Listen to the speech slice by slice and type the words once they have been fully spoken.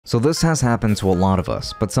So this has happened to a lot of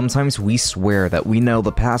us, but sometimes we swear that we know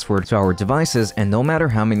the password to our devices, and no matter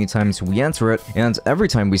how many times we enter it, and every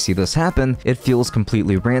time we see this happen, it feels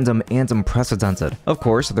completely random and unprecedented. Of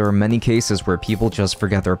course, there are many cases where people just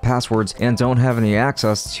forget their passwords and don't have any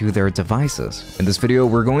access to their devices. In this video,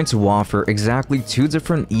 we're going to offer exactly 2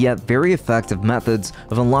 different yet very effective methods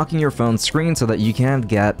of unlocking your phone screen so that you can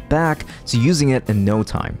get back to using it in no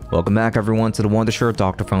time. Welcome back everyone to the Wondershare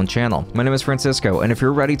Dr.Fone channel. My name is Francisco, and if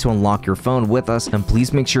you're ready to unlock your phone with us, then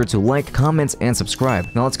please make sure to like, comment, and subscribe.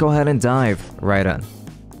 Now let's go ahead and dive right in.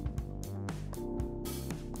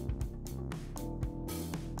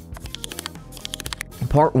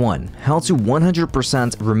 Part 1. How to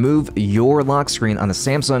 100% remove your lock screen on a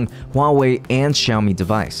Samsung, Huawei, and Xiaomi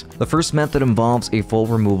device. The first method involves a full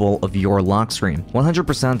removal of your lock screen,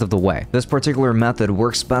 100% of the way. This particular method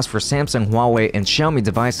works best for Samsung, Huawei, and Xiaomi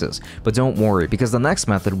devices, but don't worry because the next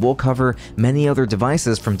method will cover many other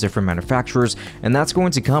devices from different manufacturers, and that's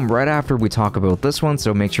going to come right after we talk about this one,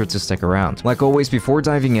 so make sure to stick around. Like always, before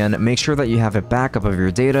diving in, make sure that you have a backup of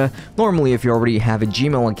your data. Normally, if you already have a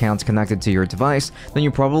Gmail account connected to your device, then you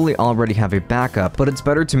probably already have a backup, but it's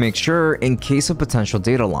better to make sure in case of potential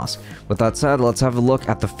data loss. With that said, let's have a look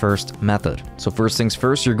at the first method. So first things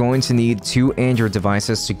first, you're going to need 2 Android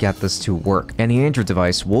devices to get this to work. Any Android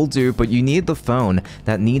device will do, but you need the phone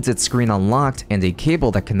that needs its screen unlocked and a cable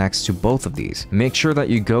that connects to both of these. Make sure that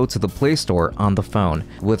you go to the Play Store on the phone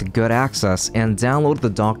with good access and download the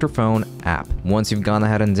Dr.Fone app. Once you've gone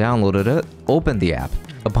ahead and downloaded it, open the app.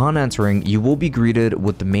 Upon entering, you will be greeted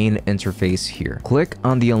with the main interface here. Click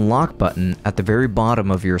on the unlock button at the very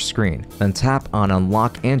bottom of your screen, then tap on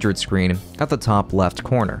unlock Android screen at the top left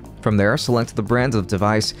corner. From there, select the brand of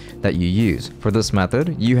device that you use. For this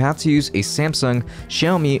method, you have to use a Samsung,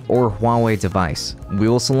 Xiaomi, or Huawei device. We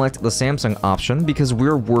will select the Samsung option because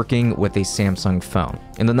we're working with a Samsung phone.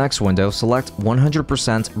 In the next window, select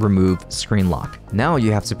 100% remove screen lock. Now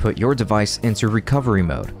you have to put your device into recovery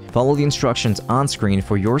mode. Follow the instructions on screen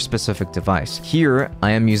for your specific device. Here,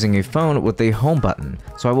 I am using a phone with a home button,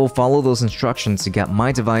 so I will follow those instructions to get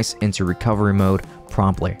my device into recovery mode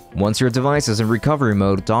promptly. Once your device is in recovery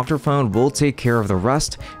mode, Dr.Fone will take care of the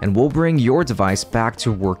rest and will bring your device back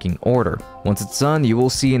to working order. Once it's done, you will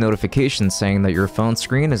see a notification saying that your phone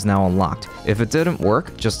screen is now unlocked. If it didn't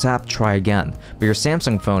work, just tap try again, but your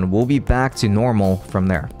Samsung phone will be back to normal from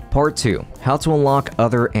there. Part 2. How to unlock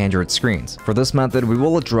other Android screens. For this method, we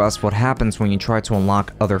will address what happens when you try to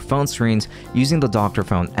unlock other phone screens using the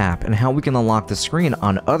Dr.Fone app and how we can unlock the screen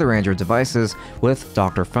on other Android devices with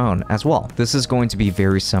Dr.Fone as well. This is going to be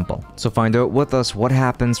very simple. So find out with us what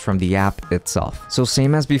happens from the app itself. So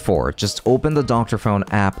same as before, just open the Dr.Fone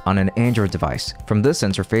app on an Android device. From this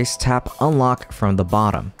interface, tap unlock from the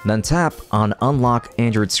bottom. Then tap on unlock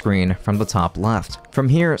Android screen from the top left. From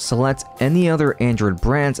here, select any other Android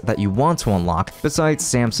brand that you want to unlock besides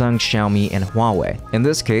Samsung, Xiaomi, and Huawei. In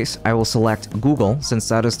this case, I will select Google since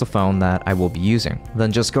that is the phone that I will be using.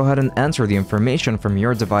 Then just go ahead and enter the information from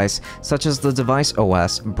your device, such as the device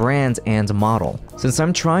OS, brand, and model. Since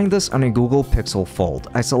I'm trying this on a Google Pixel Fold,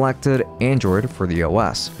 I selected Android for the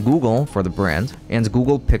OS, Google for the brand, and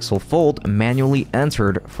Google Pixel Fold manually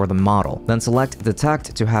entered for the model. Then select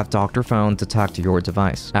Detect to have Dr.Fone detect your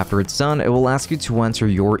device. After it's done, it will ask you to enter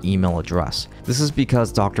your email address. This is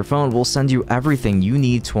because Dr.Fone will send you everything you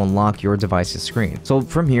need to unlock your device's screen. So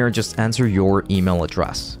from here, just enter your email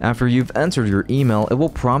address. After you've entered your email, it will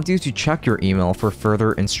prompt you to check your email for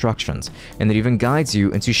further instructions, and it even guides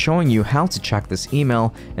you into showing you how to check this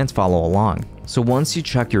email and follow along. So once you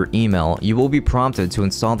check your email, you will be prompted to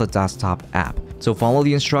install the desktop app. So follow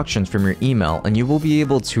the instructions from your email and you will be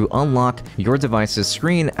able to unlock your device's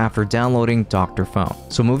screen after downloading Dr.Fone.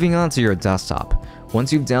 So moving on to your desktop.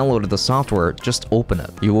 Once you've downloaded the software, just open it.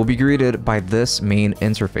 You will be greeted by this main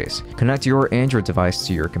interface. Connect your Android device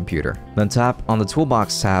to your computer. Then tap on the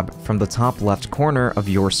Toolbox tab from the top left corner of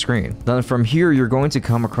your screen. Then from here, you're going to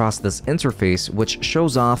come across this interface which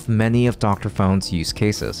shows off many of Dr.Fone's use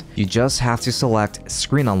cases. You just have to select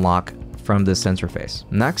Screen Unlock from this interface.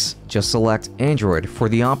 Next, just select Android for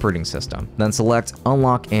the operating system. Then select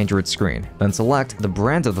Unlock Android Screen. Then select the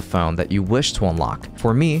brand of the phone that you wish to unlock.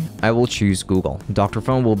 For me, I will choose Google.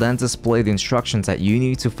 Dr.Fone will then display the instructions that you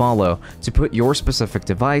need to follow to put your specific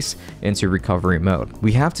device into recovery mode.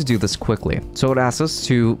 We have to do this quickly, so it asks us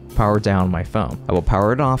to power down my phone. I will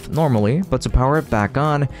power it off normally, but to power it back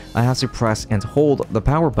on, I have to press and hold the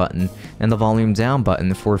power button and the volume down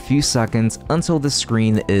button for a few seconds until the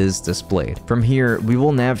screen is displayed. From here, we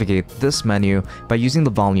will navigate this menu by using the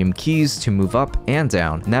volume keys to move up and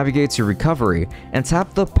down, navigate to recovery, and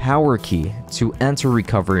tap the power key to enter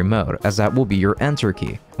recovery mode, as that will be your enter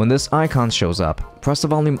key. When this icon shows up, press the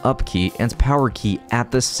volume up key and power key at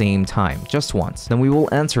the same time, just once. Then we will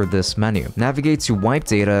enter this menu. Navigate to wipe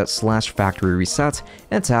data / factory reset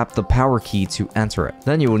and tap the power key to enter it.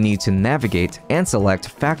 Then you will need to navigate and select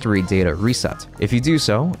factory data reset. If you do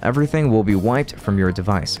so, everything will be wiped from your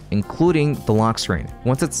device, including the lock screen.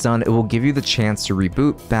 Once it's done, it will give you the chance to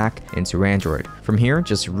reboot back into Android. From here,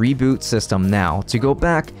 just reboot system now to go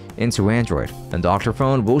back into Android. And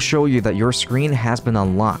Dr.Fone will show you that your screen has been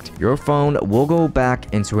unlocked. Your phone will go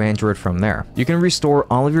back into Android from there. You can restore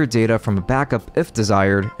all of your data from a backup if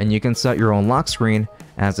desired, and you can set your own lock screen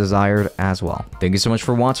as desired as well. Thank you so much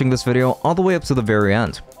for watching this video all the way up to the very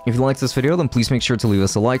end. If you liked this video, then please make sure to leave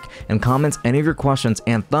us a like and comment any of your questions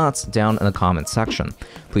and thoughts down in the comment section.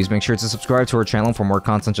 Please make sure to subscribe to our channel for more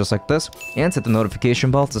content just like this, and hit the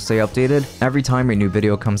notification bell to stay updated every time a new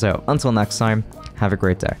video comes out. Until next time, have a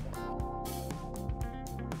great day.